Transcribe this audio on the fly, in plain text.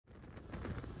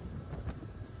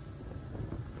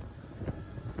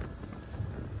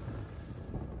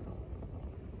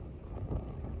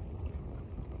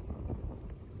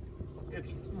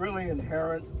it's really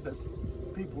inherent that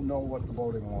people know what the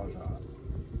boating laws are,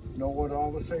 know what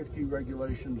all the safety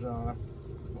regulations are,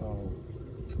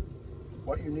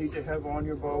 what you need to have on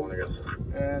your boat,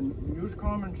 and use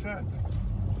common sense.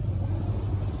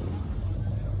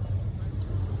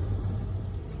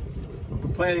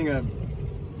 We're planning a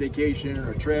vacation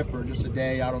or a trip or just a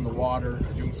day out on the water,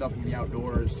 or doing something in the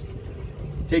outdoors.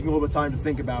 Taking a little bit of time to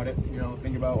think about it, you know,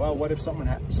 think about, well, what if something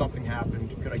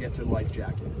happened? Could I get to the life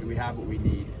jacket? Do we have what we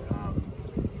need?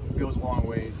 It goes a long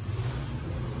way.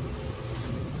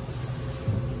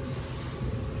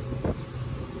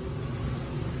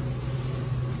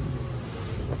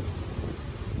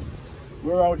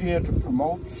 We're out here to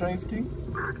promote safety,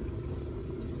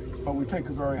 but we take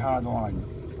a very hard line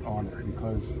on it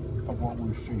because of what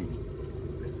we've seen.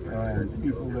 And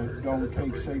people that don't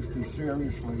take safety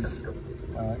seriously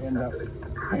end up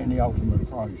paying the ultimate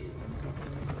price.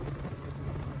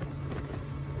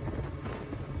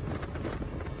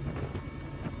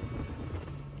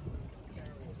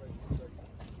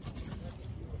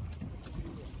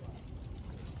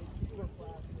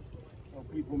 So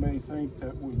people may think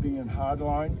that we're being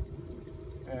hardline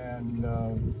and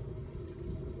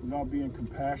not being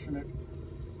compassionate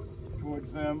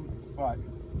towards them, but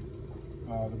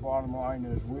the bottom line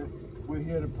is we're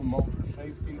here to promote the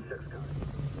safety.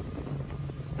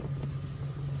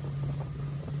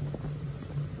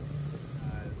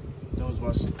 Those of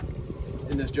us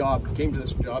in this job came to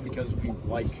this job because we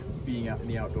like being out in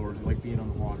the outdoors, we like being on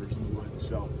the waters and the woods.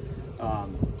 So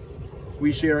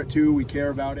we share it too, we care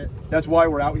about it. That's why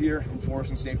we're out here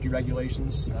enforcing safety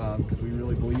regulations, because we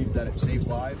really believe that it saves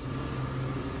lives.